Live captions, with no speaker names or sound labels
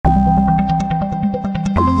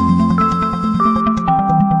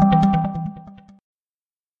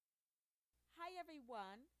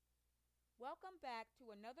everyone. Welcome back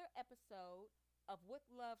to another episode of With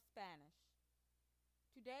Love Spanish.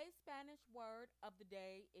 Today's Spanish word of the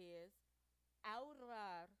day is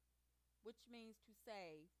ahorrar, which means to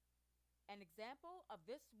save. An example of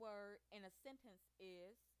this word in a sentence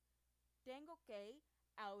is Tengo que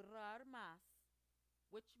ahorrar más,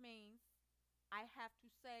 which means I have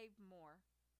to save more.